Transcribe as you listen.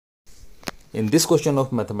In this question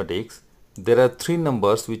of mathematics, there are three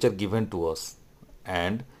numbers which are given to us,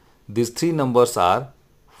 and these three numbers are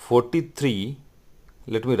 43.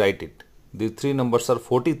 Let me write it. These three numbers are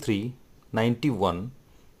 43, 91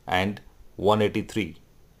 and 183,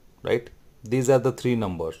 right? These are the three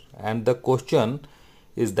numbers, and the question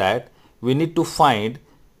is that we need to find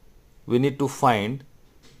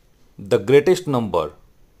the greatest number.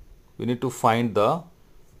 We need to find the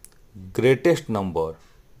greatest number.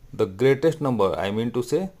 The greatest number, I mean to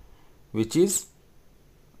say, which is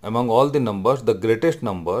among all the numbers, the greatest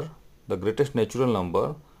number, the greatest natural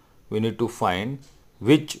number, we need to find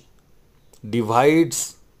which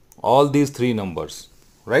divides all these three numbers,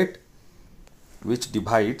 right? Which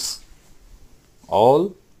divides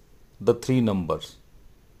all the three numbers,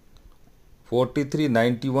 43,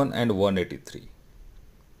 91 and 183,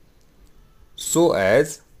 so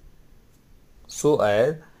as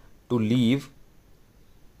to leave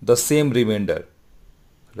the same remainder,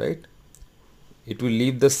 right? It will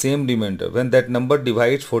leave the same remainder. When that number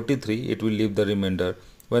divides 43, it will leave the remainder.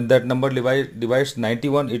 When that number divides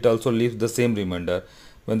 91, it also leaves the same remainder.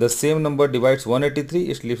 When the same number divides 183,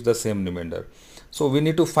 it leaves the same remainder. So we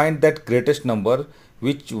need to find that greatest number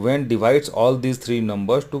which when divides all these three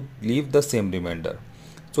numbers to leave the same remainder.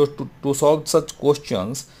 So to solve such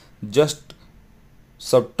questions, just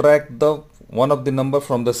subtract the one of the number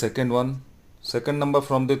from the second one, second number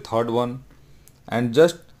from the third one, and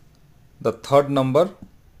just the third number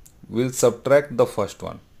will subtract the first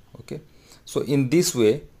one. Okay, so in this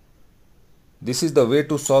way, this is the way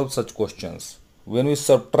to solve such questions. When we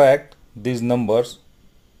subtract these numbers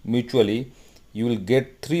mutually, you will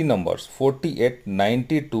get three numbers, 48,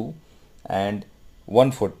 92 and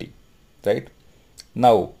 140, right?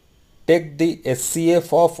 Now take the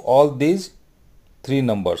SCF of all these three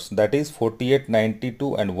numbers, that is 48,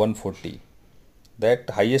 92 and 140.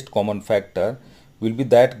 That highest common factor will be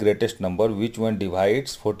that greatest number which one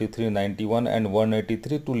divides 43, 91 and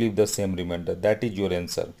 183 to leave the same remainder. That is your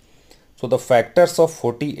answer. So the factors of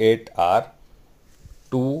 48 are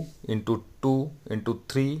 2 into 2 into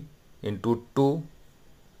 3 into 2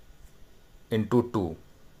 into 2,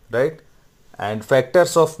 right? And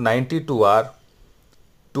factors of 92 are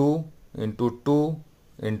 2 into 2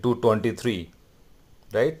 into 23,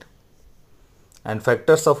 right? And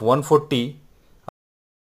factors of 140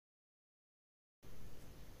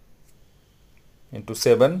 into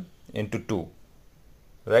 7 into 2,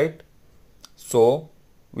 right? So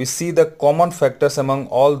we see the common factors among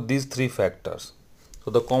all these three factors. So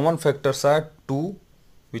the common factors are 2,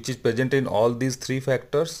 which is present in all these three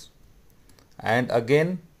factors, and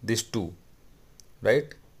again this 2,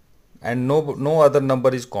 right? And no other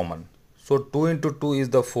number is common. So 2 into 2 is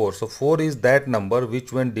the 4. So 4 is that number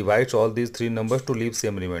which when divides all these three numbers to leave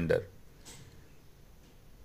same remainder.